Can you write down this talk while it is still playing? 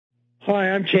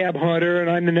Hi, I'm Tab Hunter, and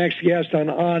I'm the next guest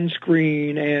on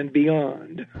Screen and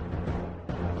Beyond.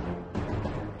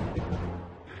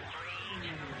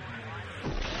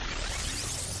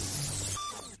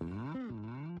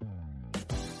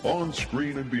 On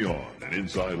Screen and Beyond, an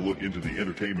inside look into the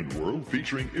entertainment world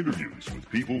featuring interviews with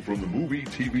people from the movie,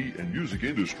 TV, and music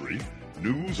industry,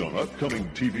 news on upcoming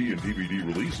TV and DVD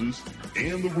releases,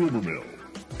 and the rumor mill.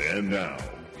 And now,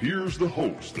 here's the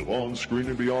host of On Screen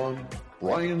and Beyond,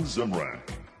 Brian Zemrak.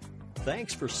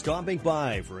 Thanks for stopping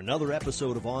by for another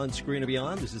episode of On Screen and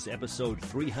Beyond. This is episode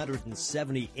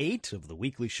 378 of the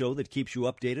weekly show that keeps you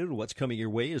updated on what's coming your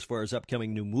way as far as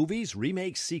upcoming new movies,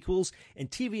 remakes, sequels,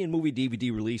 and TV and movie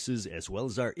DVD releases, as well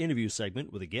as our interview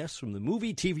segment with a guest from the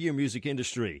movie, TV, or music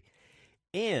industry.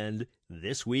 And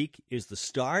this week is the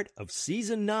start of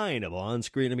Season 9 of On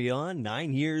Screen and Beyond.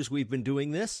 9 years we've been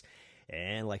doing this.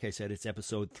 And like I said, it's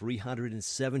episode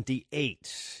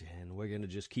 378, and we're going to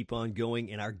just keep on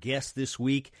going. And our guest this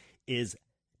week is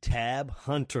Tab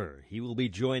Hunter. He will be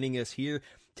joining us here.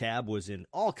 Tab was in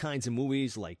all kinds of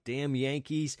movies like Damn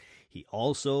Yankees. He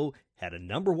also had a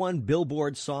 #1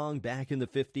 Billboard song back in the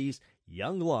 50s,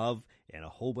 Young Love, and a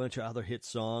whole bunch of other hit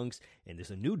songs. And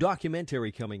there's a new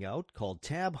documentary coming out called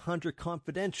Tab Hunter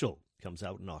Confidential. Comes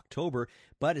out in October,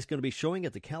 but it's going to be showing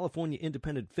at the California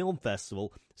Independent Film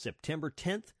Festival September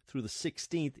 10th through the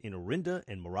 16th in Orinda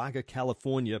and Moraga,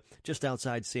 California, just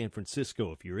outside San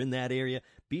Francisco. If you're in that area,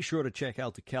 be sure to check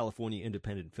out the California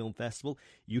Independent Film Festival.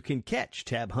 You can catch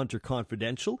Tab Hunter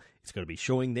Confidential. It's going to be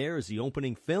showing there as the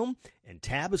opening film, and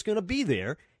Tab is going to be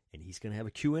there, and he's going to have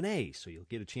a Q&A, so you'll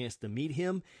get a chance to meet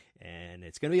him, and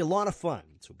it's going to be a lot of fun,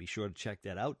 so be sure to check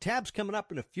that out. Tab's coming up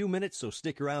in a few minutes, so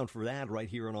stick around for that right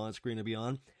here on Screen and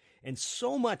Beyond. And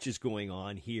so much is going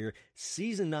on here.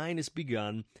 Season 9 has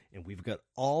begun, and we've got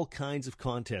all kinds of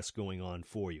contests going on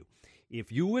for you.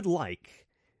 If you would like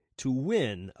to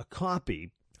win a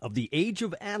copy of The Age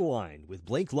of Adeline with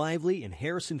Blake Lively and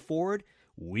Harrison Ford,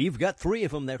 we've got 3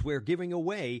 of them that we're giving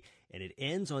away, and it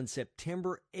ends on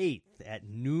September 8th at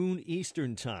noon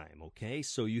Eastern Time, okay?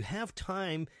 So you have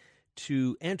time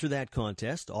to enter that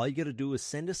contest. All you got to do is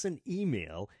send us an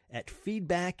email at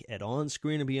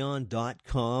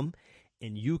feedback@onscreenandbeyond.com,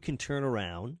 and you can turn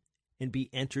around and be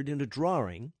entered in a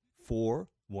drawing for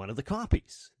one of the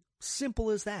copies. Simple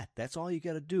as that. That's all you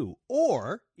got to do.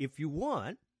 Or, if you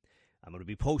want, I'm going to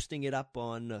be posting it up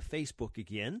on Facebook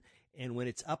again, and when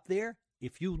it's up there,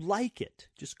 if you like it,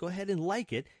 just go ahead and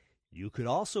like it. You could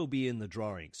also be in the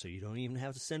drawing, so you don't even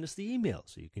have to send us the email.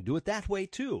 So you can do it that way,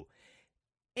 too.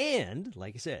 And,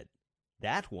 like I said,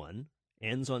 that one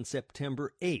ends on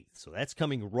September 8th. So that's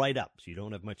coming right up, so you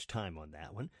don't have much time on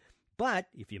that one. But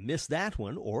if you miss that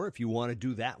one, or if you want to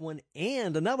do that one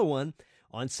and another one,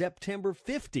 on September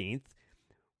 15th,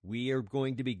 we are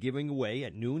going to be giving away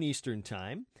at noon Eastern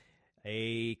Time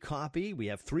a copy. We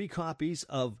have 3 copies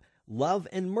of Love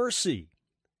and Mercy.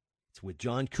 It's with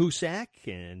John Cusack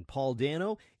and Paul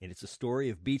Dano, and it's a story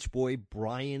of Beach Boy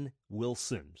Brian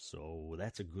Wilson. So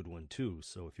that's a good one, too.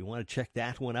 So if you want to check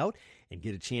that one out and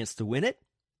get a chance to win it,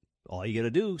 all you got to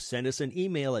do, send us an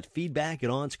email at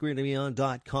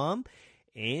feedback@onscreenandbeyond.com,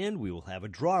 and we will have a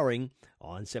drawing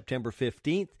on September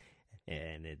 15th.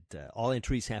 And all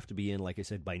entries have to be in, like I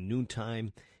said, by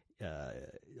noontime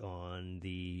on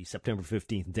the September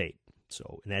 15th date.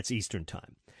 So, and that's Eastern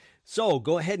Time. So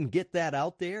go ahead and get that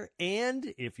out there.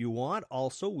 And if you want,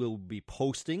 also, we'll be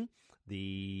posting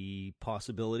the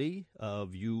possibility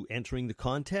of you entering the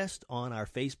contest on our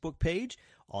Facebook page.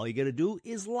 All you got to do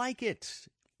is like it,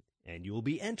 and you will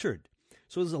be entered.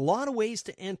 So there's a lot of ways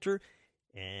to enter,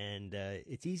 and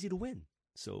it's easy to win.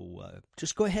 So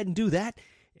just go ahead and do that,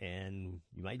 and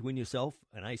you might win yourself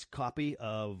a nice copy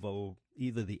of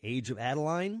either The Age of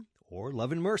Adeline or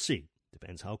Love and Mercy.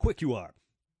 Depends how quick you are.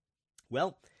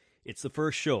 Well, it's the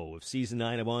first show of Season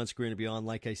 9 of On Screen and Beyond,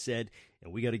 like I said,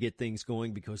 and we got to get things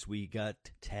going because we got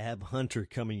Tab Hunter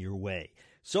coming your way.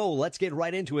 So let's get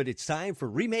right into it. It's time for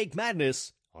Remake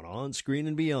Madness on Screen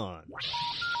and Beyond.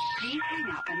 Please hang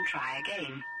up and try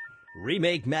again.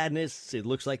 Remake Madness. It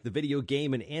looks like the video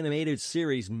game and animated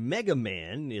series Mega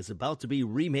Man is about to be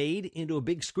remade into a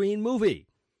big screen movie.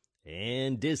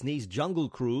 And Disney's Jungle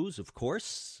Cruise, of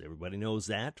course, everybody knows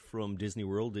that from Disney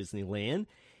World, Disneyland.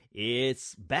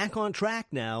 It's back on track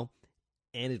now,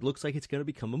 and it looks like it's going to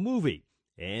become a movie.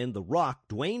 And The Rock,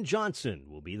 Dwayne Johnson,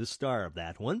 will be the star of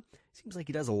that one. Seems like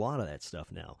he does a lot of that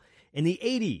stuff now. In the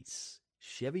 80s,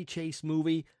 Chevy Chase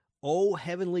movie, Oh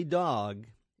Heavenly Dog,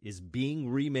 is being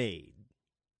remade.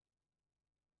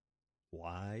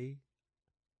 Why?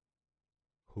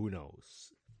 Who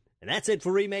knows? And that's it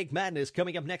for Remake Madness.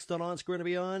 Coming up next on Screen and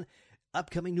Beyond,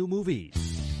 upcoming new movies.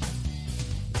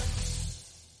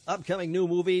 Upcoming new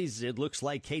movies, it looks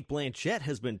like Cate Blanchett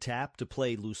has been tapped to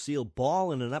play Lucille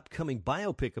Ball in an upcoming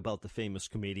biopic about the famous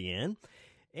comedian.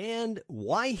 And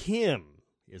Why Him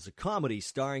is a comedy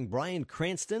starring Bryan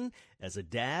Cranston as a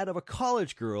dad of a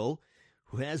college girl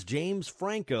who has James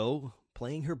Franco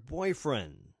playing her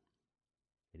boyfriend.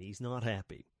 And he's not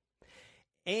happy.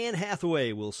 Anne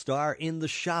Hathaway will star in The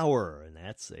Shower, and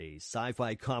that's a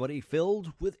sci-fi comedy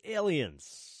filled with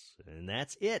aliens. And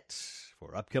that's it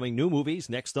for upcoming new movies.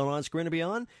 Next on Screen and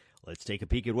Beyond, let's take a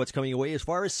peek at what's coming away as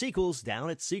far as sequels down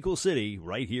at Sequel City,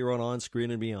 right here on Screen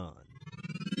and Beyond.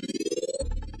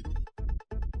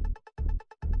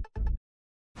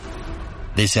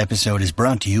 This episode is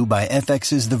brought to you by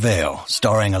FX's The Veil,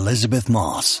 starring Elizabeth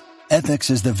Moss.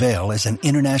 FX's The Veil is an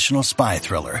international spy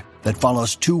thriller that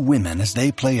follows two women as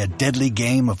they play a deadly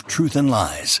game of truth and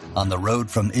lies on the road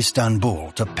from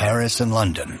Istanbul to Paris and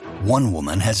London. One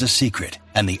woman has a secret,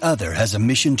 and the other has a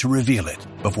mission to reveal it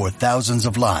before thousands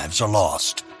of lives are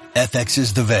lost.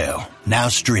 FX's The Veil, now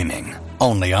streaming,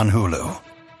 only on Hulu.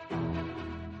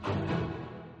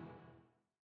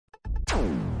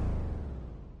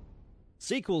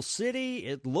 Sequel City,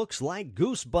 it looks like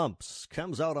Goosebumps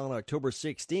comes out on October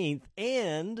 16th,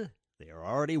 and they are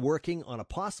already working on a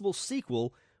possible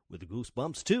sequel with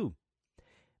Goosebumps 2.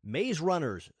 Maze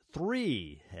Runners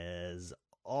 3 has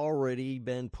already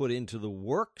been put into the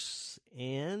works,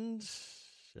 and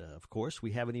of course,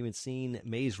 we haven't even seen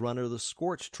Maze Runner The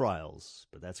Scorch Trials,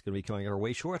 but that's going to be coming our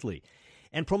way shortly.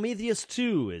 And Prometheus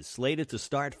 2 is slated to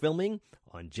start filming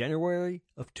on January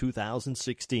of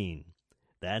 2016.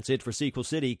 That's it for Sequel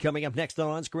City. Coming up next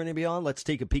on Screen and Beyond, let's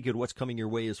take a peek at what's coming your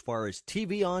way as far as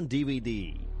TV on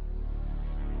DVD.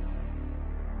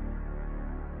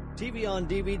 TV on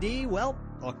DVD, well,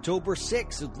 October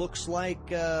 6th, it looks like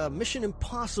Mission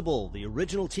Impossible, the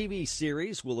original TV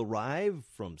series, will arrive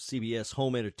from CBS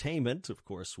Home Entertainment. Of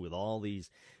course, with all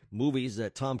these movies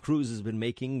that Tom Cruise has been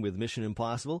making with Mission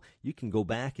Impossible, you can go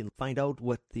back and find out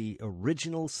what the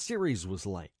original series was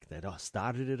like that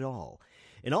started it all.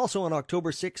 And also on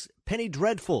October 6th, Penny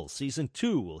Dreadful Season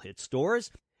 2 will hit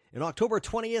stores. And October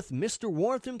 20th, Mr.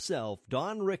 Warmth himself,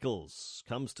 Don Rickles,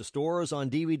 comes to stores on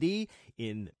DVD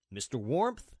in Mr.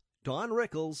 Warmth, Don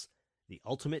Rickles, The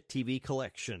Ultimate TV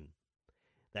Collection.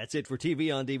 That's it for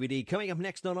TV on DVD. Coming up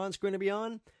next on Screen and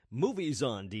Beyond, Movies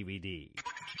on DVD.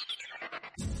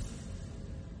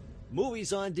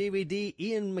 Movies on DVD,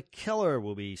 Ian McKellar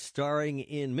will be starring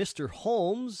in Mr.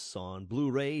 Holmes on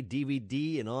Blu-ray,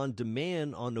 DVD, and on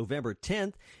demand on November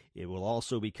 10th. It will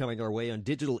also be coming our way on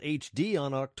digital HD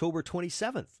on October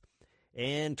 27th.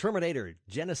 And Terminator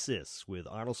Genisys with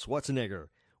Arnold Schwarzenegger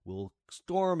will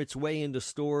storm its way into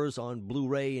stores on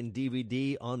Blu-ray and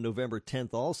DVD on November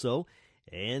 10th also.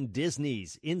 And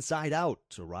Disney's Inside Out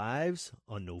arrives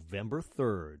on November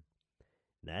 3rd.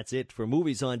 That's it for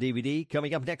Movies on DVD.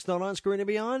 Coming up next on Screen and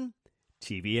Beyond,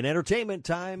 TV and entertainment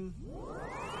time.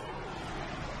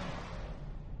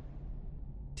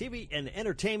 TV and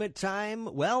entertainment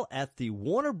time, well, at the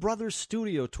Warner Brothers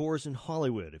Studio Tours in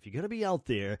Hollywood. If you're going to be out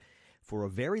there for a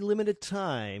very limited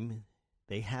time,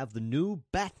 they have the new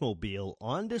Batmobile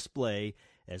on display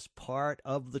as part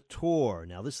of the tour.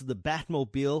 Now, this is the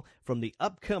Batmobile from the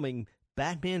upcoming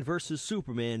Batman vs.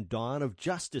 Superman Dawn of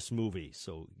Justice movie.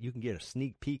 So you can get a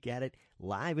sneak peek at it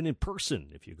live and in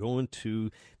person if you're going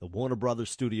to the Warner Brothers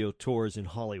Studio Tours in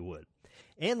Hollywood.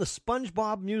 And the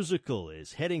SpongeBob musical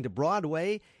is heading to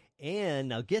Broadway. And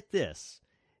now get this,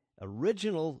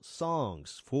 original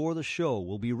songs for the show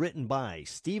will be written by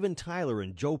Steven Tyler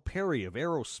and Joe Perry of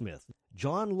Aerosmith,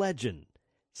 John Legend,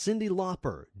 Cyndi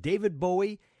Lauper, David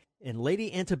Bowie, and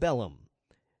Lady Antebellum.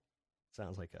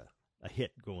 Sounds like a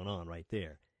hit going on right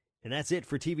there. And that's it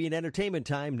for TV and entertainment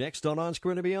time. Next on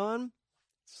Screen and Beyond,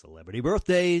 Celebrity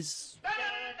Birthdays.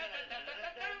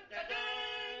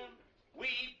 We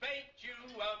baked you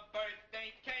a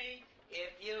birthday cake.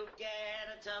 If you get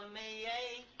a tummy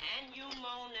ache and you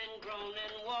moan and groan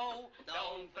and woe,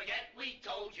 don't forget we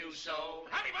told you so.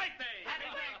 Happy birthday! Happy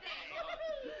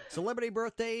birthday! Celebrity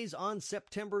birthdays on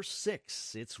September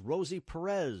 6th. It's Rosie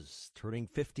Perez turning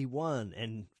 51,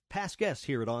 and past guest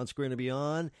here at On Screen and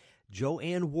Beyond,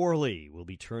 Joanne Worley, will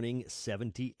be turning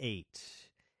 78.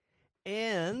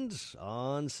 And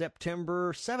on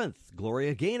September 7th,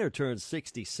 Gloria Gaynor turns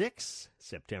 66.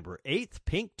 September 8th,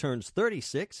 Pink turns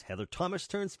 36. Heather Thomas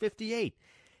turns 58.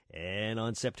 And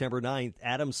on September 9th,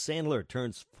 Adam Sandler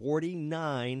turns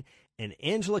 49. And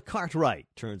Angela Cartwright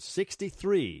turns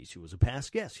 63. She was a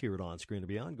past guest here at On Screen and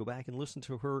Beyond. Go back and listen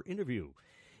to her interview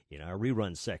in our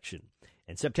rerun section.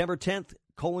 And September 10th,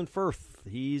 Colin Firth,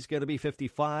 he's going to be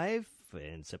 55.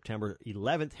 And September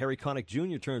 11th, Harry Connick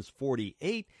Jr. turns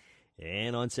 48.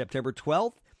 And on September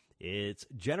 12th, it's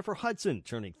Jennifer Hudson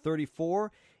turning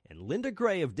 34, and Linda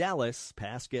Gray of Dallas,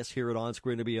 past guest here at On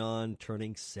Screen and Beyond,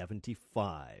 turning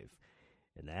 75.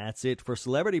 And that's it for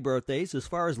celebrity birthdays. As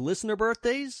far as listener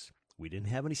birthdays, we didn't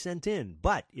have any sent in.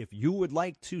 But if you would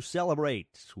like to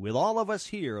celebrate with all of us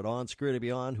here at On Screen and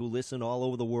Beyond who listen all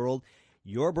over the world,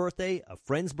 your birthday, a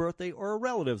friend's birthday, or a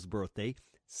relative's birthday,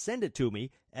 send it to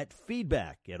me at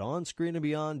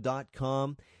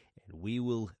feedback@onscreenandbeyond.com, and we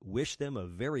will wish them a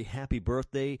very happy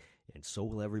birthday, and so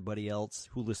will everybody else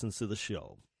who listens to the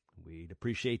show. We'd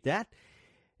appreciate that.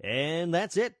 And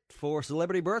that's it for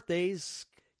celebrity birthdays.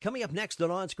 Coming up next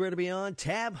on Screen and Beyond,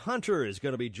 Tab Hunter is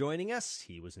going to be joining us.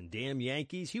 He was in Damn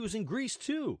Yankees. He was in Grease,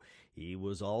 too. He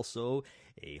was also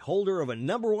a holder of a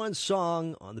 #1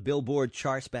 song on the Billboard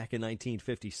charts back in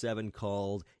 1957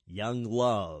 called Young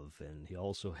Love. And he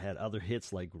also had other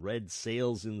hits like Red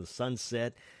Sails in the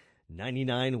Sunset,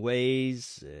 99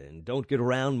 Ways, and Don't Get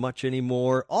Around Much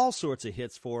Anymore. All sorts of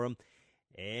hits for him.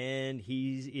 And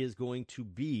he is going to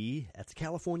be at the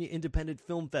California Independent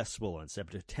Film Festival on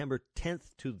September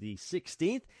 10th to the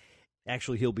 16th.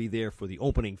 Actually, he'll be there for the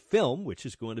opening film, which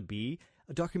is going to be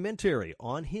a documentary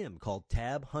on him called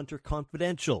Tab Hunter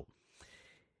Confidential.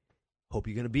 Hope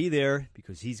you're going to be there,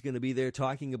 because he's going to be there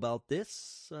talking about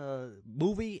this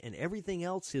movie and everything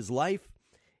else, his life.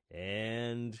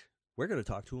 And we're going to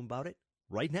talk to him about it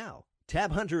right now.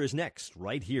 Tab Hunter is next,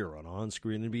 right here on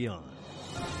Screen and Beyond.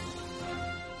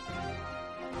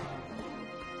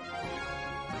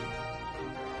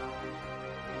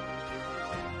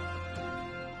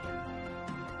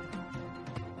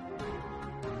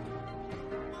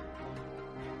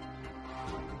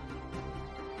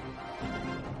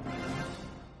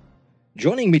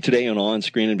 Joining me today on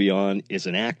Screen and Beyond is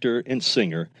an actor and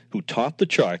singer who topped the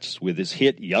charts with his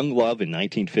hit Young Love in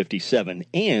 1957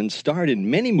 and starred in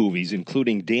many movies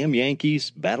including Damn Yankees,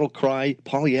 Battle Cry,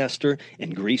 Polyester,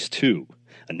 and Grease 2.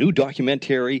 A new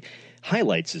documentary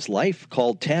highlights his life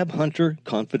called Tab Hunter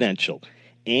Confidential,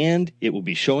 and it will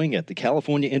be showing at the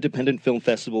California Independent Film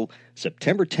Festival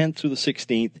September 10th through the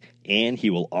 16th, and he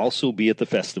will also be at the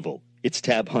festival. It's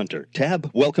Tab Hunter.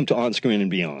 Tab, welcome to On Screen and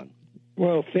Beyond.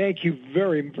 Well, thank you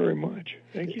very, very much.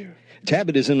 Thank you. Tab,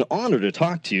 it is an honor to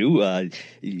talk to you.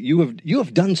 You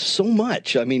have done so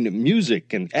much. I mean,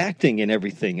 music and acting and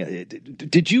everything.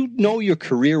 Did you know your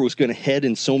career was going to head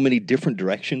in so many different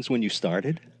directions when you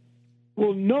started?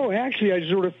 Well, no, actually, I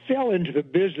sort of fell into the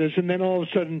business, and then all of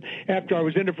a sudden, after I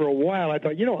was in it for a while, I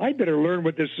thought, I better learn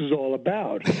what this is all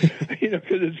about, because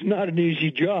it's not an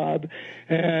easy job.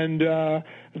 And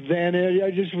then I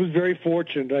just was very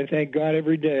fortunate. I thank God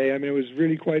every day. I mean, it was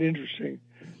really quite interesting,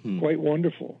 quite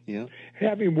wonderful. Yeah.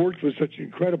 Having worked with such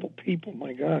incredible people,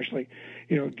 my gosh, like,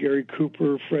 Gary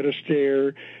Cooper, Fred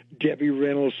Astaire, Debbie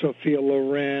Reynolds, Sophia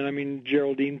Loren, I mean,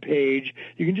 Geraldine Page.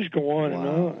 You can just go on and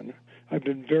on. I've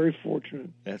been very fortunate.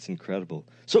 That's incredible.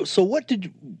 So what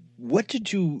did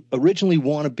you originally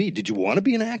want to be? Did you want to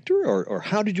be an actor, or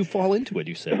how did you fall into it,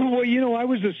 you said? Well, I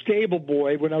was a stable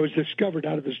boy when I was discovered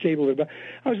out of the stable.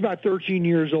 I was about 13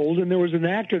 years old, and there was an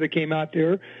actor that came out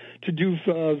there to do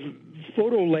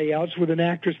photo layouts with an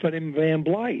actress by the name of Van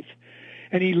Blythe.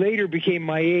 And he later became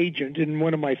my agent and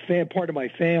part of my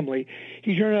family.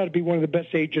 He turned out to be one of the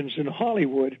best agents in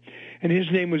Hollywood, and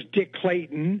his name was Dick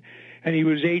Clayton. And he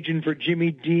was agent for Jimmy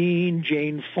Dean,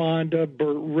 Jane Fonda,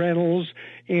 Burt Reynolds,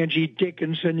 Angie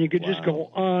Dickinson. You could just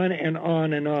go on and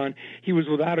on and on. He was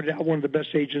without a doubt one of the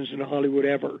best agents in Hollywood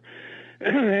ever.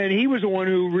 And he was the one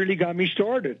who really got me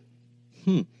started.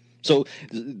 So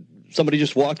somebody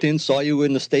just walked in, saw you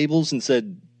in the stables, and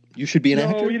said, you should be an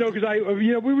actor? No, because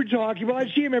we were talking. Well, I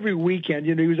see him every weekend.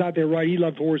 He was out there, right? He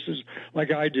loved horses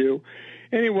like I do.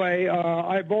 Anyway,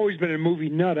 I've always been a movie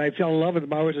nut. I fell in love with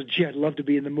them. I was a kid. I'd love to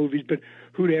be in the movies, but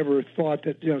who'd ever thought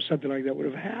that something like that would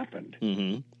have happened?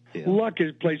 Mm-hmm. Yeah. Luck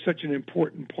plays such an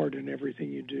important part in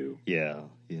everything you do. Yeah.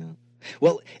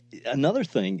 Well, another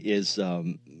thing is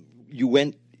you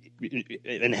went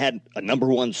and had a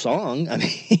 #1 song. I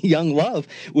mean, Young Love.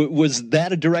 Was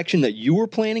that a direction that you were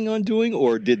planning on doing,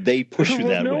 or did they push you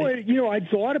that way? No, I'd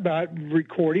thought about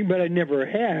recording, but I never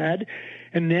had.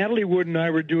 And Natalie Wood and I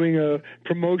were doing a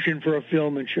promotion for a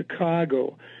film in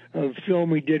Chicago, a film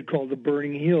we did called The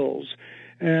Burning Hills.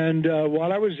 And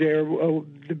while I was there,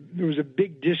 there was a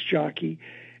big disc jockey,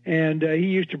 and he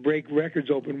used to break records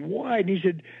open wide. And he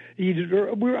said,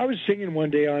 I was singing one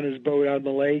day on his boat out in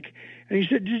the lake, and he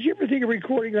said, did you ever think of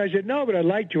recording? And I said, no, but I'd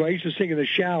like to. I used to sing in the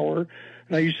shower,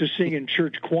 and I used to sing in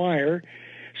church choir.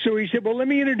 So he said, well, let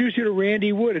me introduce you to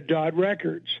Randy Wood at Dot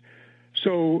Records.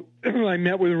 So I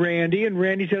met with Randy, and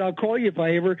Randy said, I'll call you if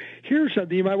I ever hear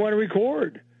something you might want to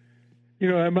record.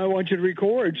 I might want you to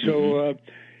record. So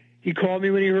he called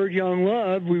me when he heard Young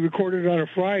Love. We recorded it on a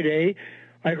Friday.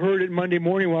 I heard it Monday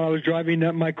morning while I was driving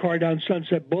my car down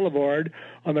Sunset Boulevard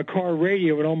on the car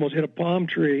radio and almost hit a palm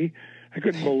tree. I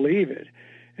couldn't believe it.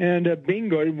 And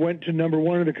bingo, it went to number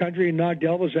one in the country and knocked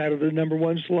Elvis out of the number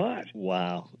one slot.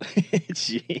 Wow.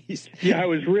 Jeez. Yeah, I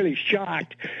was really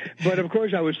shocked. But, of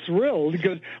course, I was thrilled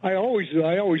because I always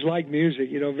like music,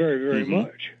 very, very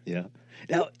much. Yeah.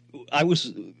 Now,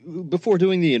 before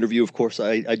doing the interview, of course,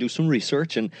 I do some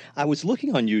research, and I was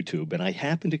looking on YouTube, and I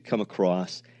happened to come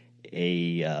across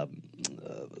a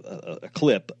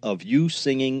clip of you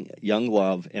singing Young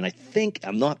Love, and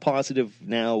I'm not positive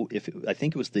now I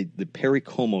think it was the Perry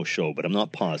Como show, but I'm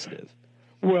not positive.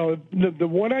 Well, the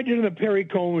one I did in the Perry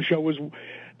Como show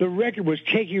the record was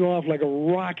taking off like a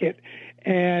rocket,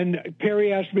 and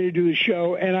Perry asked me to do the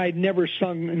show, and I'd never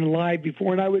sung in live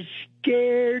before, and I was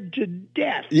scared to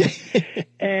death. Yeah.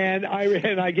 and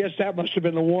I guess that must have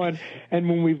been the one. And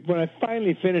when I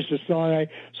finally finished the song, I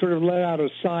sort of let out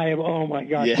a sigh of, oh my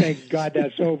God, thank God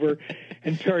that's over.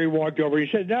 And Perry walked over. He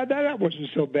said, "No, that wasn't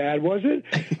so bad, was it?"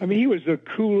 I mean, he was the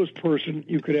coolest person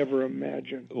you could ever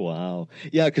imagine. Wow.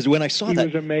 Yeah, because when I saw he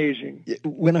was amazing.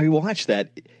 When I watched that,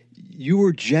 you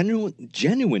were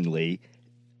genuinely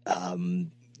it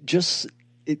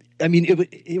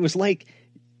was like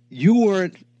you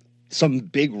weren't some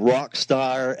big rock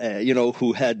star,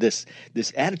 who had this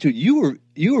attitude. You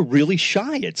were really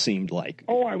shy, it seemed like.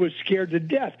 Oh, I was scared to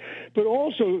death. But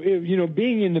also,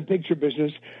 being in the picture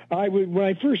business, when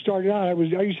I first started out, I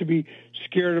used to be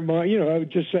scared of I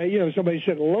would just say, somebody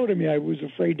said hello to me, I was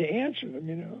afraid to answer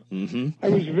them. Mm-hmm. I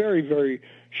was very, very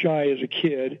shy as a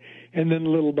kid, and then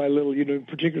little by little,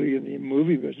 particularly in the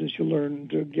movie business, you learn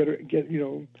to get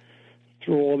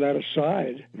throw all that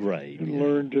aside, right, and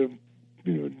learn to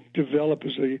develop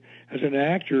as an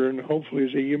actor and hopefully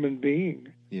as a human being.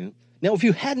 Yeah. Now, if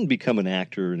you hadn't become an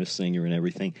actor and a singer and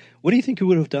everything, what do you think you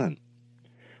would have done?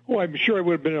 Well, I'm sure I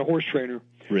would have been a horse trainer.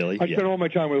 Really? I spent all my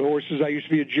time with horses. I used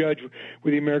to be a judge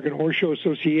with the American Horse Show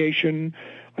Association.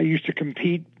 I used to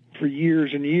compete for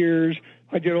years and years.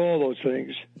 I did all those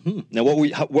things. Now, what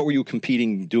were you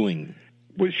competing doing?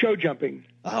 With show jumping.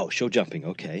 Oh, show jumping,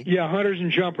 okay. Yeah, hunters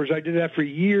and jumpers. I did that for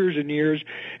years and years.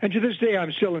 And to this day,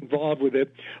 I'm still involved with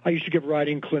it. I used to give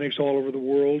riding clinics all over the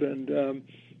world, and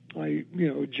I,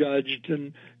 judged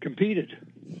and competed.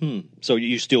 So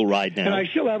you still ride now? And I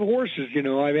still have horses.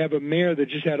 I have a mare that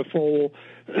just had a foal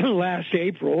last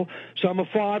April, so I'm a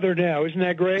father now. Isn't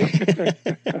that great?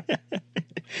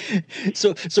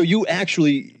 So you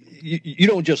actually... You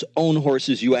don't just own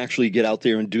horses, you actually get out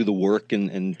there and do the work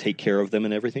and take care of them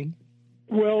and everything?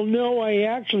 Well, no, I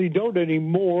actually don't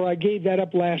anymore. I gave that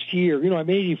up last year. I'm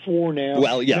 84 now.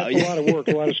 Well, yeah. That's a lot of work,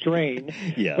 a lot of strain.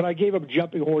 Yeah. But I gave up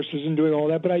jumping horses and doing all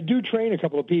that. But I do train a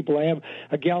couple of people. I have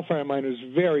a gal friend of mine who's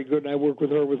very good, and I work with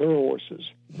her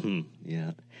horses.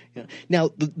 Yeah.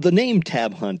 Now, the name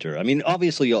Tab Hunter, I mean,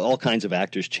 obviously all kinds of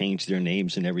actors change their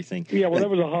names and everything. Yeah, well, that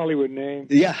was a Hollywood name.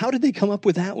 Yeah, how did they come up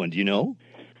with that one? Do you know?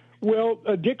 Well,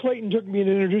 Dick Clayton took me and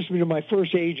introduced me to my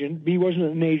first agent. He wasn't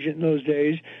an agent in those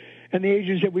days. And the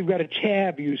agent said, "We've got to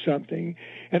tab you something."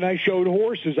 And I showed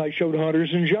horses. I showed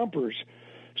hunters and jumpers.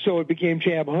 So it became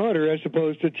Tab Hunter as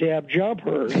opposed to Tab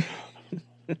Jumper.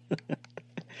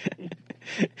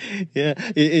 Yeah,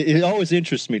 it always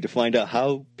interests me to find out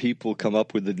how people come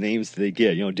up with the names they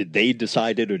get. Did they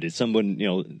decide it, or did someone,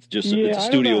 just at the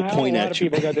studio point at you? A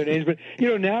lot of people got their names, but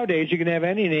nowadays you can have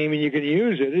any name and you can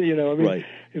use it. Right.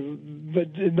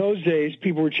 But in those days,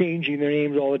 people were changing their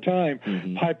names all the time.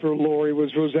 Mm-hmm. Piper Laurie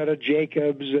was Rosetta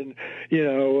Jacobs, and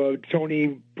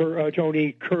Tony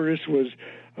Curtis was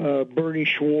Bernie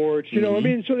Schwartz.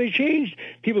 So they changed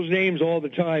people's names all the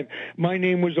time. My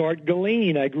name was Art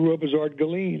Galeen. I grew up as Art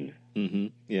Galeen. Mm-hmm.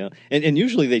 Yeah, and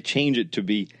usually they change it to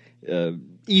be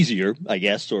easier, I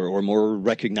guess, or more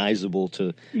recognizable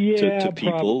to people.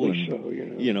 Probably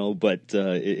so. But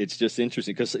it's just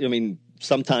interesting because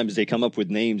sometimes they come up with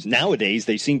names. Nowadays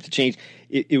they seem to change.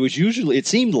 It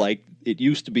seemed like it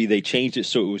used to be they changed it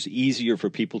so it was easier for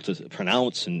people to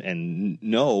pronounce and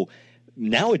know.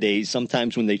 Nowadays,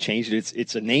 sometimes when they change it,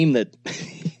 it's a name that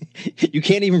you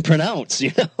can't even pronounce,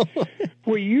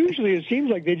 Well, usually it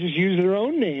seems like they just use their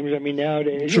own names.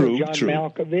 Nowadays, True.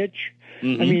 Malkovich.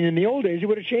 Mm-hmm. In the old days, they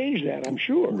would have changed that, I'm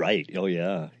sure. Right. Oh,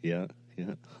 yeah.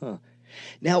 Huh.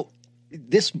 Now,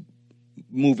 this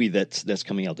movie that's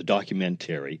coming out, the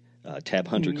documentary, Tab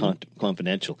Hunter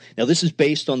Confidential. Now, this is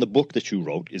based on the book that you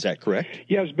wrote. Is that correct?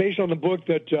 Yeah, it's based on the book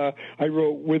that I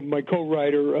wrote with my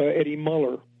co-writer, Eddie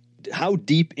Muller. How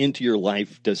deep into your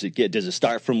life does it get? Does it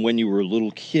start from when you were a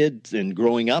little kid and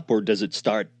growing up, or does it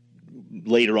start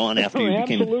later on after you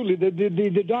became... Absolutely.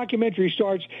 The documentary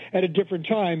starts at a different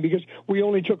time because we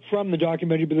only took from the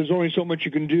documentary, but there's only so much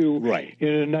you can do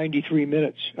in 93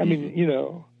 minutes. I mean, you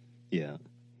know. Yeah.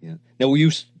 Now, were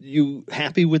you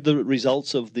happy with the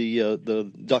results of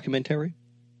the documentary?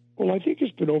 Well, I think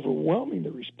it's been overwhelming,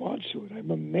 the response to it. I'm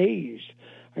amazed.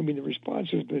 I mean, the response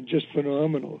has been just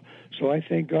phenomenal. So I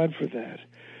thank God for that.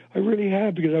 I really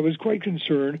have, because I was quite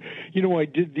concerned. You know, I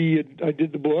did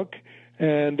the book,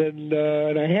 and then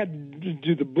and I had to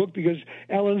do the book because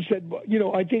Ellen said, you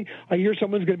know, I think I hear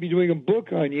someone's going to be doing a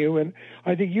book on you, and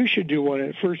I think you should do one. And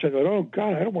at first I thought, oh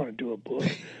God, I don't want to do a book.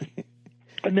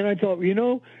 And then I thought, you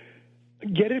know,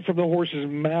 get it from the horse's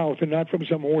mouth and not from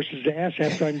some horse's ass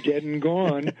after I'm dead and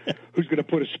gone, who's going to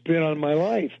put a spin on my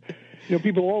life. You know,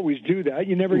 people always do that.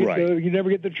 You never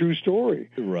get the true story.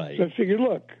 Right. So I figured,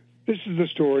 look, this is the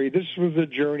story. This was the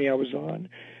journey I was on.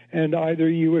 And either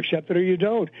you accept it or you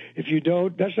don't. If you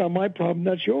don't, that's not my problem.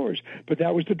 That's yours. But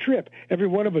that was the trip. Every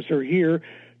one of us are here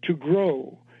to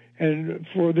grow, and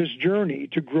for this journey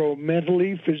to grow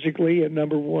mentally, physically, and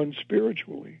number one,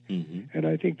 spiritually. Mm-hmm. And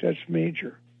I think that's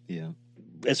major. Yeah.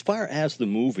 As far as the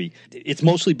movie, it's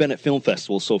mostly been at film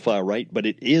festivals so far, right? But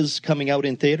it is coming out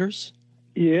in theaters?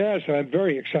 Yes, I'm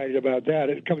very excited about that.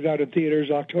 It comes out in theaters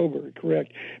October,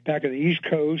 correct? Back on the East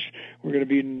Coast, we're going to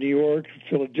be in New York,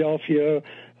 Philadelphia,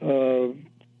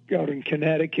 out in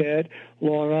Connecticut,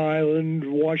 Long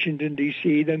Island, Washington,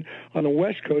 D.C. Then on the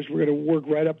West Coast, we're going to work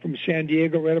right up from San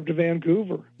Diego right up to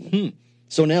Vancouver.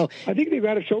 So now... I think they've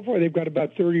got it so far. They've got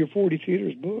about 30 or 40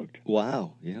 theaters booked.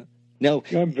 Wow, yeah. Now,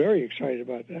 I'm very excited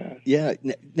about that. Yeah.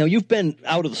 Now, you've been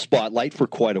out of the spotlight for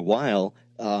quite a while,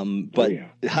 but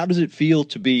how does it feel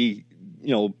to be,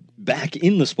 you know, back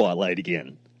in the spotlight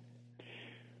again?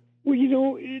 Well, you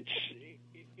know,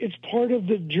 it's part of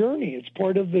the journey. It's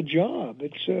part of the job.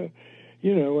 It's,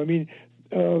 you know, I mean,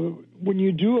 when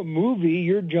you do a movie,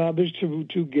 your job is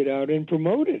to get out and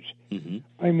promote it. Mm-hmm.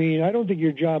 I mean, I don't think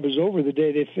your job is over the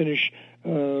day they finish,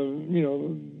 you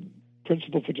know,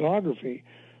 principal photography.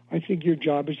 I think your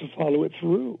job is to follow it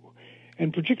through,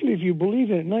 and particularly if you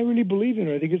believe in it. And I really believe in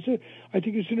it. I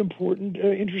think it's an important,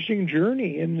 interesting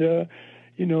journey. And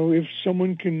you know, if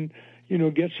someone can, you know,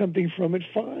 get something from it,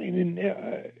 fine.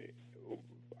 And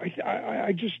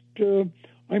I just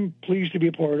I'm pleased to be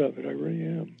a part of it. I really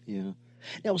am. Yeah.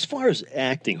 Now, as far as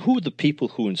acting, who are the people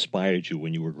who inspired you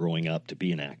when you were growing up to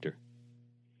be an actor?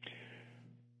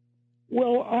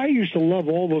 Well, I used to love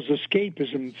all those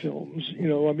escapism films. You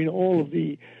know, I mean, all of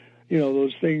the, you know,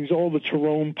 those things, all the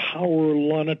Tyrone Power,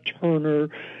 Lana Turner,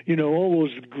 you know, all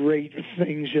those great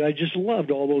things. I just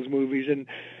loved all those movies. And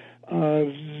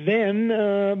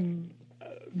then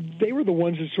they were the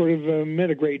ones that sort of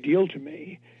meant a great deal to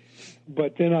me.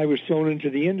 But then I was thrown into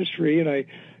the industry, and I,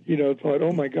 you know, thought,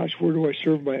 oh my gosh, where do I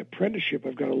serve my apprenticeship?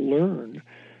 I've got to learn.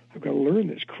 I've got to learn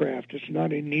this craft. It's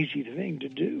not an easy thing to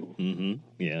do. Mm-hmm.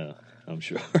 Yeah, I'm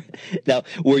sure. Now,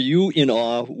 were you in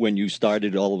awe when you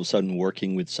started all of a sudden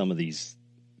working with some of these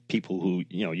people who,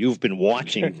 you know, you've been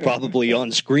watching probably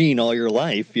on screen all your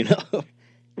life, you know?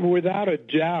 Without a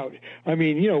doubt. I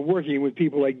mean, you know, working with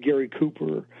people like Gary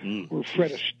Cooper or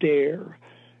Fred Astaire,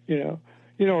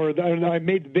 or I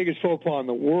made the biggest faux pas in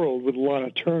the world with Lana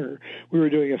Turner. We were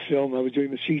doing a film. I was doing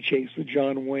The Sea Chase with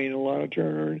John Wayne and Lana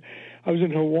Turner. And I was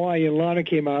in Hawaii, and Lana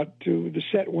came out to the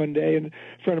set one day, and a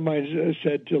friend of mine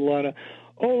said to Lana,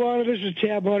 "Oh, Lana, this is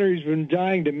Tab Hunter. He's been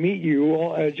dying to meet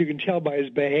you, as you can tell by his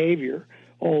behavior,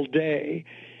 all day."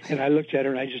 And I looked at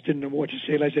her, and I just didn't know what to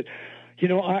say. And I said, "You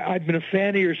know, I've been a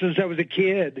fan of yours since I was a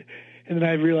kid." And then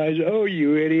I realized, oh,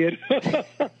 you idiot.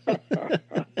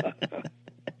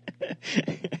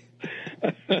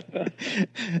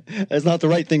 That's not the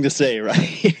right thing to say,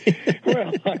 right?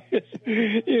 Well,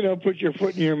 you know, put your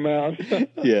foot in your mouth.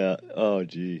 Yeah. Oh,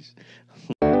 geez.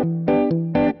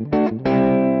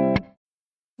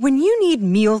 When you need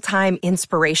mealtime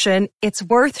inspiration, it's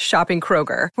worth shopping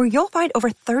Kroger, where you'll find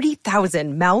over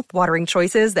 30,000 mouth-watering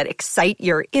choices that excite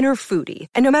your inner foodie.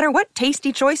 And no matter what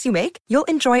tasty choice you make, you'll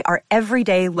enjoy our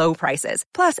everyday low prices,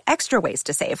 plus extra ways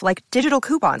to save, like digital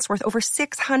coupons worth over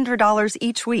 $600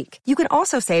 each week. You can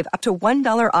also save up to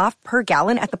 $1 off per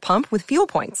gallon at the pump with fuel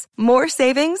points. More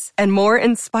savings and more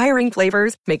inspiring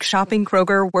flavors make shopping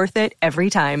Kroger worth it every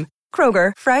time.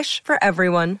 Kroger, fresh for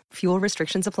everyone. Fuel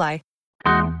restrictions apply.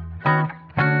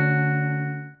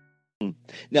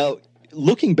 Now,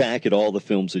 looking back at all the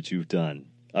films that you've done,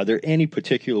 are there any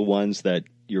particular ones that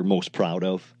you're most proud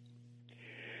of?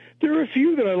 There are a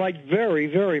few that I like very,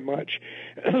 very much.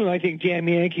 I think Damn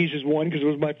Yankees is one because it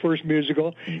was my first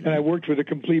musical, and I worked with a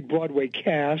complete Broadway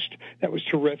cast. That was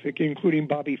terrific, including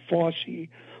Bobby Fosse,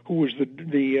 who who was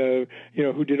the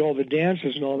who did all the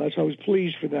dances and all that. So I was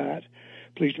pleased about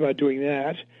doing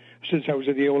that, since I was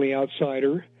the only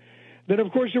outsider. Then,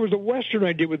 of course, there was a Western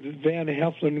I did with Van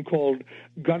Heflin called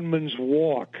Gunman's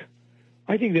Walk.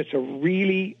 I think that's a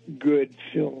really good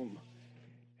film,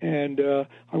 and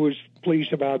I was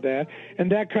pleased about that.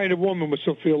 And That Kind of Woman with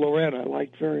Sophia Loren I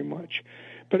liked very much.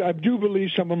 But I do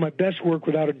believe some of my best work,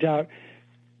 without a doubt,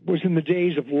 was in the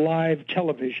days of live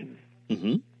television,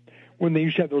 when they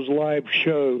used to have those live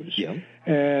shows. Yeah.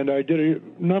 And I did a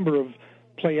number of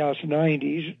Playhouse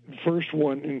 90s, the first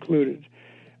one included.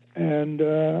 And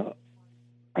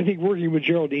I think working with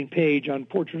Geraldine Page on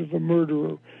Portrait of a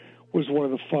Murderer was one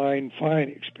of the fine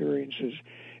experiences.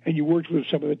 And you worked with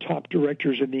some of the top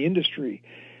directors in the industry,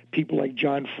 people like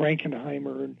John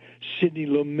Frankenheimer and Sidney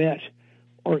Lumet,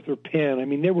 Arthur Penn. I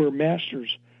mean, they were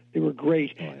masters. They were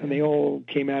great, and they all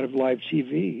came out of live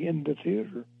TV in the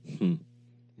theater.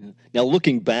 Yeah. Now,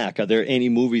 looking back, are there any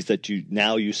movies that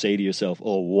you say to yourself,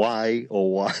 oh, why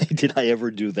did I ever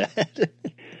do that?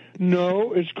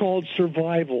 No, it's called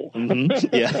survival.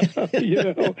 Yeah.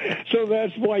 So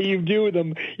that's why you do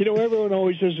them. Everyone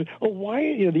always says, oh,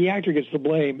 why? The actor gets the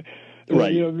blame.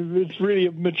 Right. It's really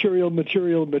material.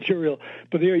 But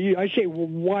I say, well,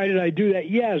 why did I do that?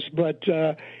 Yes, but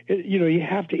you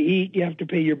have to eat, you have to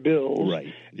pay your bills,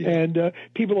 right? Yeah. And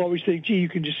people always think, gee, you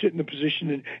can just sit in a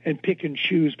position and pick and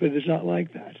choose, but it's not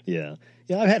like that. Yeah.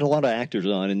 I've had a lot of actors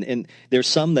on, and there's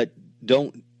some that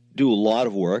don't do a lot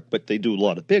of work, but they do a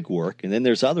lot of big work, and then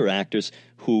there's other actors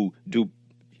who do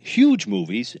huge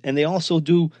movies, and they also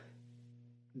do.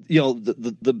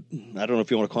 The I don't know if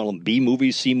you want to call them B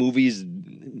movies, C movies,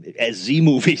 as Z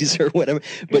movies or whatever.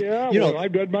 But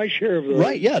I've done my share of those.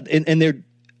 Right? Yeah, and they're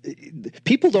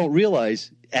people don't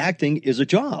realize acting is a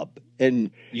job,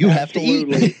 and you have to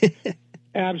eat.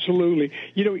 Absolutely.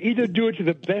 Either do it to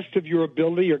the best of your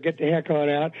ability or get the heck on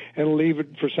out and leave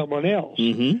it for someone else.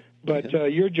 But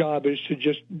your job is to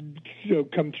just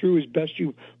come through as best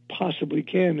you possibly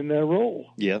can in that role.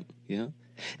 Yeah.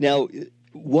 Now,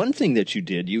 one thing that you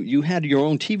did, you had your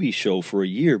own TV show for a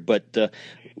year, but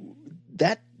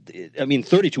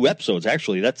 32 episodes,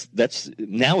 actually, that's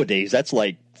nowadays, that's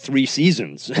like 3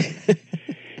 seasons.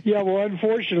 Yeah, well,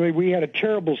 unfortunately, we had a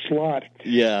terrible slot.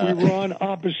 Yeah. We were on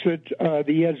opposite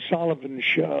the Ed Sullivan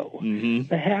Show.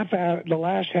 The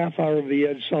last half hour of the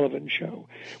Ed Sullivan Show.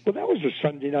 Well, that was a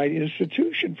Sunday night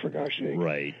institution, for gosh sake.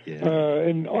 Right, yeah.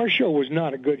 And our show was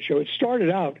not a good show. It started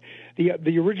out,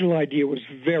 the original idea was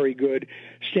very good.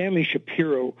 Stanley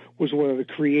Shapiro was one of the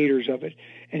creators of it,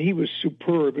 and he was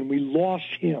superb, and we lost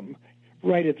him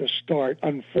right at the start,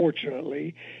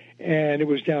 unfortunately, and it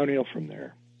was downhill from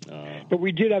there. But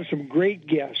we did have some great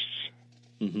guests.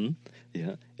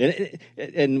 Yeah,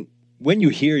 and when you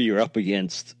hear you're up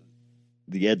against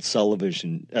the Ed Sullivan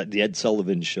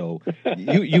Show,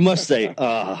 you must say,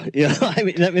 I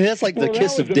mean that's like the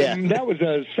kiss of death. That was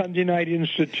a Sunday night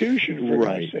institution, for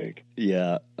God's sake.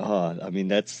 Yeah, I mean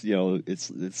that's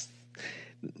it's.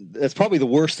 That's probably the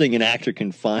worst thing an actor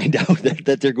can find out,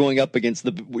 that they're going up against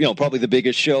probably the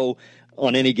biggest show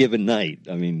on any given night.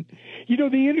 I mean, the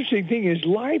interesting thing is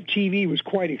live TV was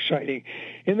quite exciting.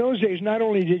 In those days, not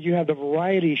only did you have the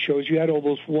variety shows, you had all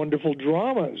those wonderful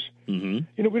dramas. We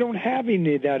don't have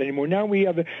any of that anymore. Now we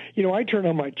have I turn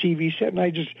on my TV set and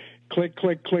I just click,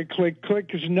 click, click, click, click,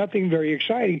 because nothing very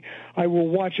exciting. I will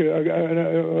watch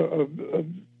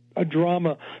a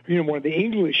drama, one of the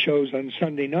English shows on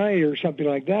Sunday night or something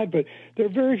like that, but there are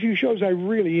very few shows I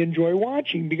really enjoy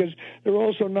watching because they're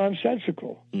also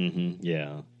nonsensical.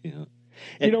 Yeah.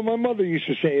 My mother used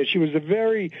to say it. She was a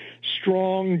very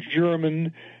strong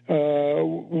German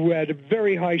who had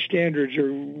very high standards,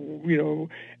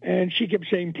 and she kept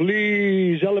saying,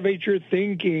 please elevate your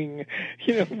thinking.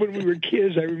 When we were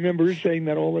kids, I remember her saying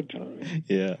that all the time.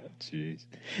 Yeah, jeez.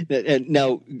 And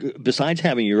now, besides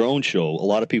having your own show, a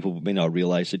lot of people may not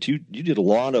realize that you did a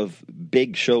lot of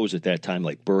big shows at that time,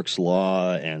 like Burke's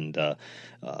Law and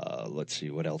let's see,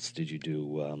 what else did you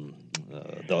do?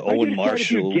 The Owen Marshall. I did quite a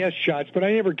few guest shots, but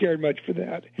I never cared much for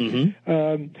that.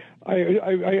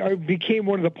 I became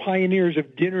one of the pioneers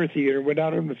of dinner theater, went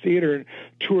out in the theater and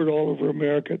toured all over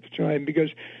America at the time because,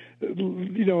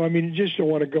 you just don't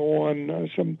want to go on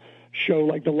some show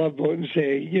like The Love Boat and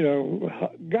say,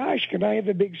 gosh, can I have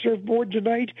a big surfboard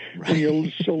tonight? Right. When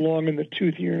you're so long in the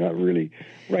tooth, you're not really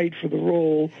right for the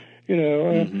role.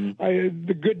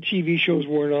 The good TV shows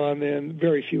weren't on then.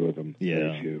 Very few of them. Yeah.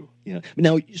 Very few. Yeah.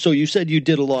 Now, so you said you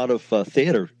did a lot of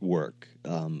theater work.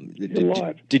 A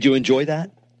lot. Did you enjoy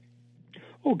that?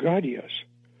 Oh God, yes.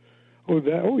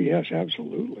 Oh yes,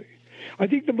 absolutely. I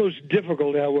think the most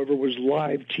difficult, however, was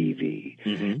live TV,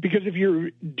 because if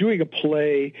you're doing a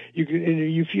play,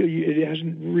 you feel it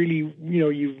hasn't really,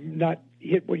 you've not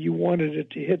hit what you wanted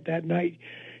it to hit that night.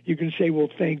 You can say, well,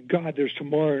 thank God there's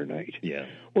tomorrow night. Yeah.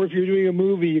 Or if you're doing a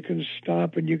movie, you can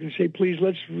stop and you can say, please,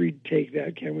 let's retake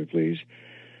that, can we please?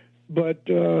 But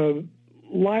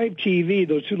live TV,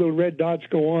 those two little red dots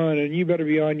go on, and you better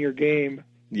be on your game.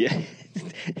 Yeah,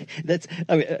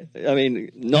 I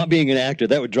mean, not being an actor,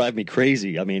 that would drive me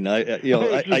crazy. I mean,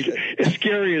 it's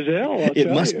scary as hell. It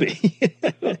must be.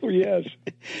 Oh, yes.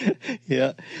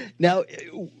 Yeah. Now,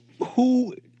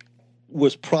 who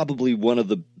was probably one of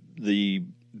the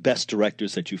best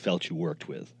directors that you felt you worked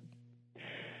with?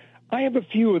 I have a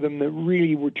few of them that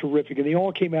really were terrific, and they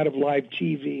all came out of live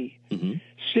TV.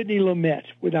 Sidney Lumet,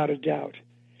 without a doubt.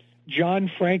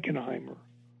 John Frankenheimer.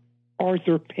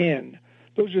 Arthur Penn.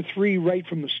 Those are three right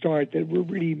from the start that were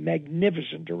really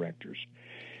magnificent directors.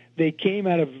 They came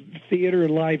out of theater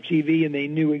and live TV, and they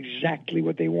knew exactly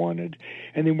what they wanted,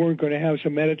 and they weren't going to have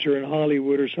some editor in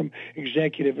Hollywood or some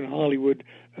executive in Hollywood,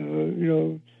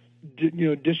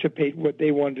 dissipate what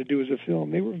they wanted to do as a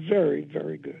film. They were very,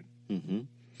 very good.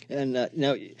 And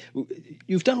now,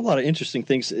 you've done a lot of interesting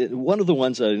things. One of the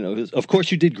ones I know is, of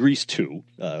course, you did Grease 2.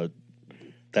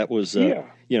 That was, I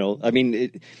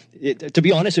mean, to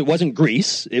be honest, it wasn't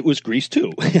Grease. It was Grease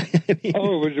 2. It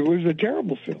was a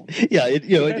terrible film. Yeah.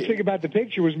 The best thing about the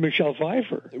picture was Michelle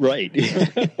Pfeiffer. Right.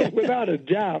 Without a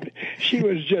doubt. She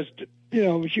was just,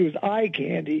 she was eye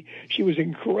candy. She was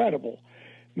incredible.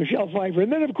 Michelle Pfeiffer.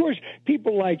 And then, of course,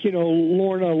 people like,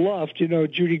 Lorna Luft,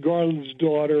 Judy Garland's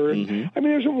daughter. And, I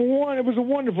mean, it was a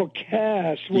wonderful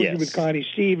cast working with Connie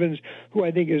Stevens, who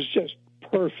I think is just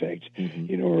perfect,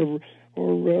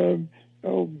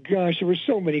 oh gosh, there were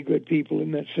so many good people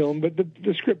in that film, but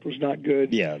the script was not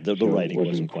good. Yeah, the writing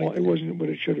wasn't quite. It wasn't what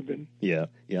it should have been. Yeah,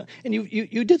 yeah. And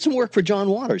you did some work for John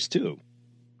Waters too.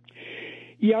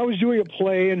 Yeah, I was doing a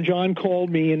play, and John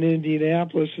called me in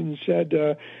Indianapolis and said,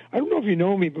 "I don't know if you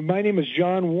know me, but my name is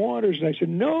John Waters." And I said,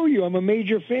 "No, I'm a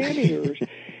major fan of yours."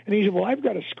 And he said, "Well, I've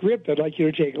got a script I'd like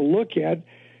you to take a look at."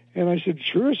 And I said,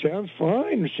 "Sure, sounds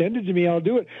fine. Send it to me. I'll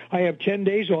do it. I have 10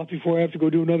 days off before I have to go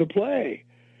do another play."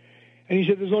 And he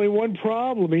said, "There's only one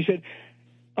problem." He said,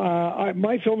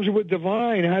 "My films are with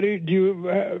Divine. How do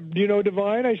you know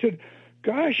Divine?" I said,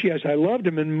 "Gosh, yes, I loved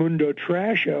him in Mundo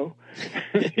Trasho."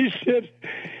 He said,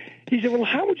 "Well,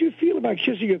 how would you feel about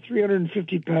kissing a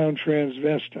 350-pound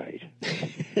transvestite?"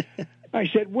 I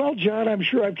said, "Well, John, I'm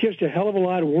sure I've kissed a hell of a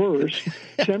lot worse.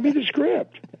 Send me the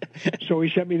script." So he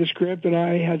sent me the script, and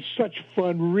I had such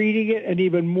fun reading it, and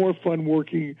even more fun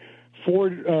working for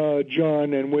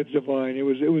John and with Divine. It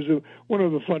was one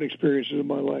of the fun experiences of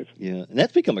my life. Yeah, and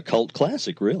that's become a cult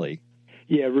classic, really.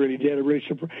 Yeah, it really did. It really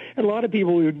surprised. And a lot of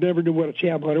people who never knew what a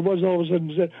tab hunter was all of a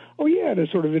sudden said, "Oh yeah," and it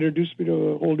sort of introduced me to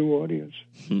a whole new audience.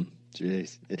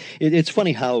 Jeez, it's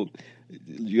funny how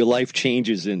your life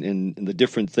changes in the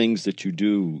different things that you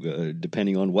do,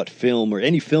 depending on what film, or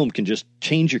any film can just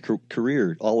change your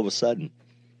career all of a sudden.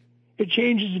 It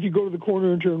changes if you go to the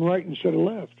corner and turn right instead of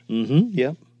left.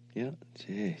 Yeah.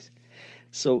 Jeez.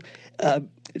 So,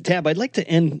 Tab, I'd like to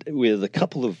end with a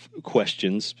couple of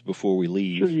questions before we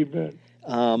leave. Sure, you bet.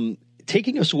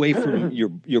 Taking us away from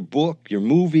your book, your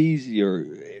movies, your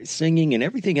singing, and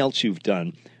everything else you've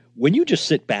done, when you just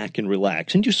sit back and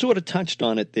relax, and you sort of touched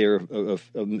on it there a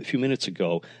few minutes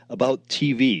ago about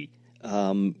TV,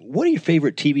 what are your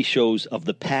favorite TV shows of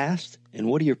the past, and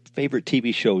what are your favorite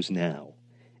TV shows now?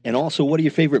 And also, what are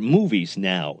your favorite movies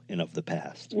now and of the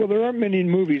past? Well, there aren't many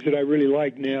movies that I really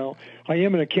like now. I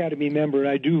am an Academy member, and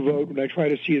I do vote, and I try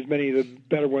to see as many of the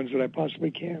better ones that I possibly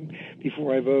can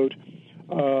before I vote.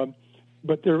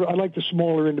 But I like the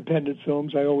smaller independent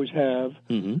films. I always have.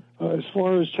 As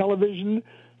far as television,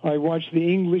 I watch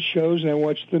the English shows, and I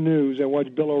watch the news. I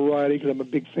watch Bill O'Reilly because I'm a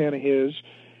big fan of his.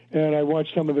 And I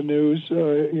watch some of the news,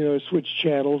 switch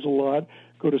channels a lot,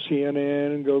 go to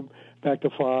CNN and go back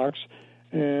to Fox.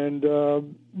 And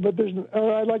but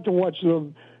I like to watch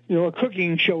a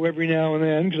cooking show every now and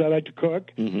then because I like to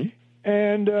cook.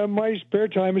 And my spare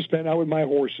time is spent out with my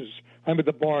horses. I'm at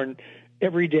the barn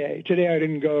every day. Today I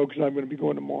didn't go because I'm going to be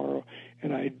going tomorrow,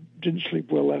 and I didn't sleep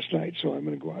well last night, so I'm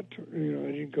going to go out. I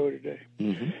didn't go today.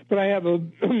 But I have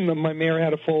my mare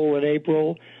had a foal in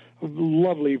April, a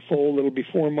lovely foal that'll be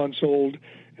 4 months old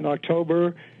in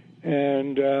October,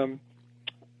 and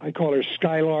I call her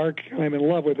Skylark. I'm in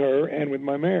love with her and with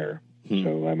my mare.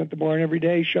 So I'm at the barn every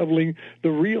day shoveling the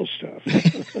real stuff.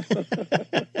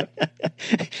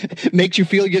 Makes you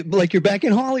feel like you're back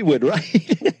in Hollywood,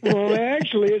 right? Well,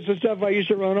 actually, it's the stuff I used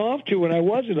to run off to when I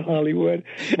was in Hollywood.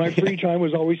 My free time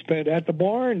was always spent at the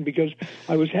barn because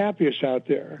I was happiest out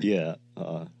there. Yeah.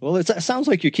 Well, it sounds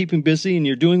like you're keeping busy and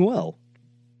you're doing well.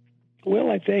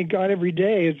 Well, I thank God every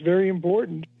day. It's very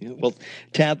important. Yeah, well,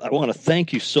 Tab, I want to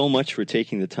thank you so much for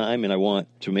taking the time, and I want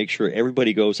to make sure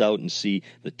everybody goes out and see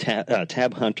the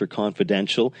Tab Hunter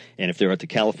Confidential. And if they're at the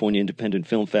California Independent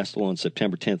Film Festival on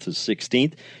September 10th to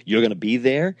 16th, you're going to be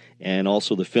there, and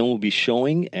also the film will be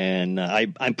showing. And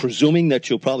I'm presuming that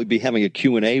you'll probably be having a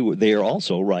Q&A there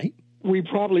also, right? We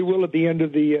probably will at the end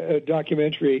of the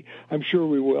documentary. I'm sure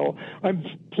we will. I'm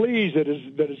pleased that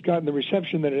it's gotten the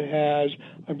reception that it has.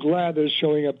 I'm glad that it's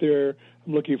showing up there.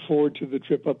 I'm looking forward to the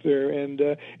trip up there. And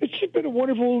it's just been a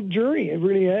wonderful journey. It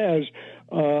really has.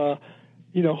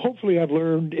 Hopefully I've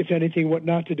learned, if anything, what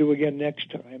not to do again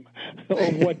next time or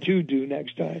what to do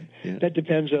next time. Yeah. That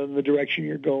depends on the direction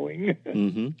you're going.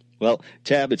 Mm-hmm. Well,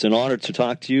 Tab, it's an honor to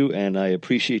talk to you, and I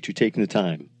appreciate you taking the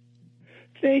time.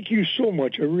 Thank you so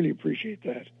much. I really appreciate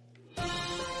that.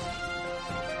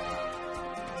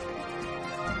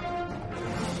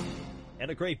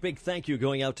 And a great big thank you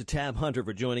going out to Tab Hunter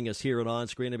for joining us here at On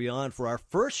Screen and Beyond for our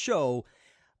first show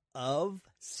of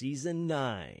Season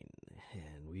 9.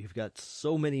 And we've got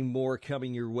so many more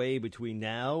coming your way between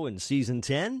now and Season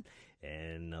 10.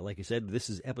 And like I said,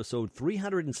 this is episode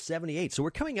 378. So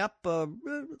we're coming up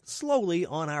slowly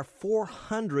on our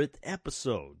 400th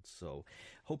episode. So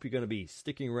hope you're going to be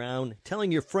sticking around,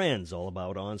 telling your friends all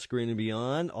about On Screen and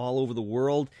Beyond all over the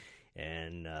world.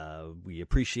 And we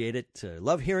appreciate it.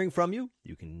 Love hearing from you.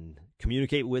 You can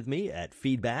communicate with me at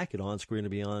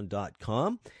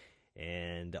feedback@onscreenandbeyond.com.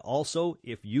 And also,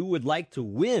 if you would like to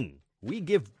win, we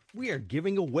are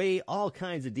giving away all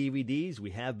kinds of DVDs.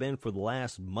 We have been for the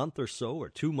last month or so, or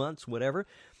 2 months, whatever.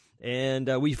 And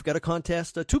we've got a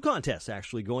contest, 2 contests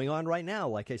actually going on right now,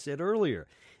 like I said earlier.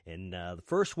 And the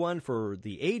first one for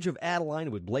The Age of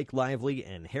Adeline with Blake Lively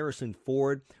and Harrison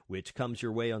Ford, which comes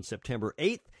your way on September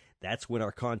 8th. That's when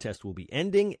our contest will be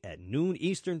ending at noon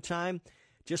Eastern Time.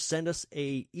 Just send us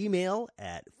an email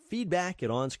at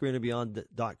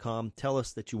feedback@onscreenandbeyond.com. Tell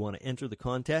us that you want to enter the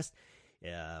contest.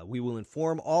 We will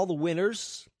inform all the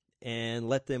winners and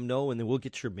let them know, and then we'll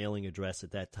get your mailing address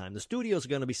at that time. The studio's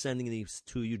going to be sending these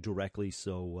to you directly,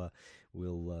 so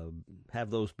we'll have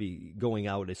those be going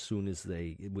out as soon as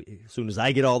I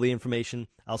get all the information.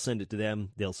 I'll send it to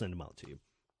them. They'll send them out to you.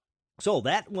 So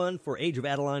that one for Age of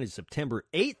Adeline is September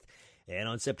 8th. And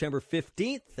on September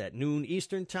 15th at noon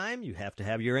Eastern Time, you have to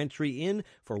have your entry in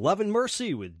for Love and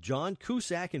Mercy with John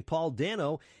Cusack and Paul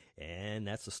Dano. And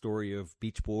that's the story of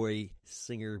Beach Boy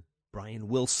singer Brian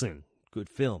Wilson. Good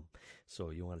film. So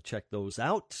you want to check those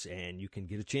out, and you can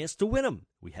get a chance to win them.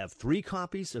 We have 3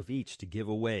 copies of each to give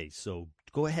away. So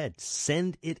go ahead,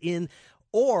 send it in.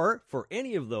 Or for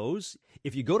any of those,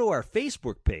 if you go to our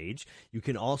Facebook page, you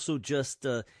can also just,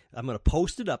 I'm going to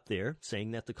post it up there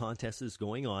saying that the contest is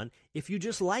going on. If you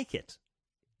just like it,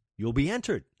 you'll be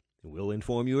entered. We'll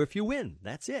inform you if you win.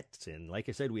 That's it. And like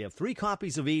I said, we have 3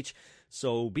 copies of each,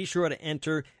 so be sure to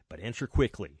enter, but enter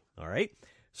quickly. All right?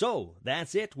 So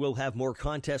that's it. We'll have more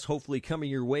contests hopefully coming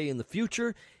your way in the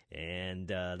future. And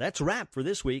that's a wrap for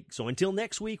this week. So until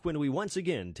next week when we once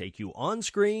again take you on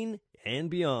screen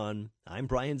and beyond, I'm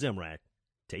Brian Zemrak.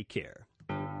 Take care.